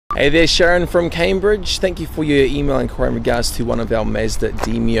Hey there, Sharon from Cambridge. Thank you for your email inquiry in regards to one of our Mazda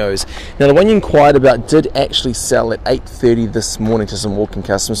Demios. Now, the one you inquired about did actually sell at 8:30 this morning to some walk-in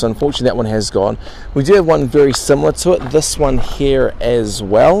customers, so unfortunately that one has gone. We do have one very similar to it, this one here as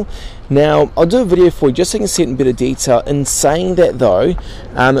well. Now, I'll do a video for you just so you can see it in better detail. In saying that though,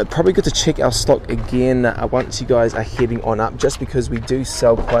 probably good to check our stock again once you guys are heading on up, just because we do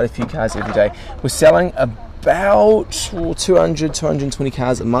sell quite a few cars every day. We're selling about 200, 220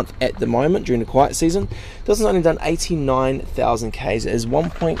 cars a month at the moment during the quiet season. This has only done 89,000 Ks. It is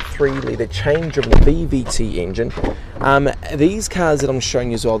 1.3 litre chain-driven VVT engine. These cars that I'm showing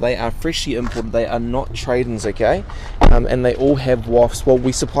you as well, they are freshly imported. They are not trade-ins, okay? And they all have WAFs. Well,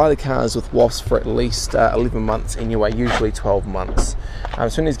 we supply the cars with WAFs for at least 11 months anyway, usually 12 months.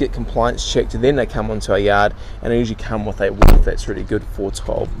 So when these get compliance checked, then they come onto our yard, and they usually come with a WAF that's really good for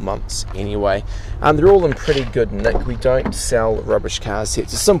 12 months anyway. They're all in pretty good nick. We don't sell rubbish cars here.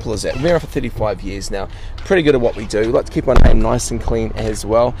 It's as simple as that. We've been around for 35 years now. Pretty good at what we do. We like to keep our name nice and clean as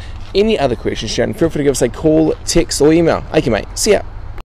well. Any other questions, Sharon, feel free to give us a call, text, or email. Okay, mate. See ya.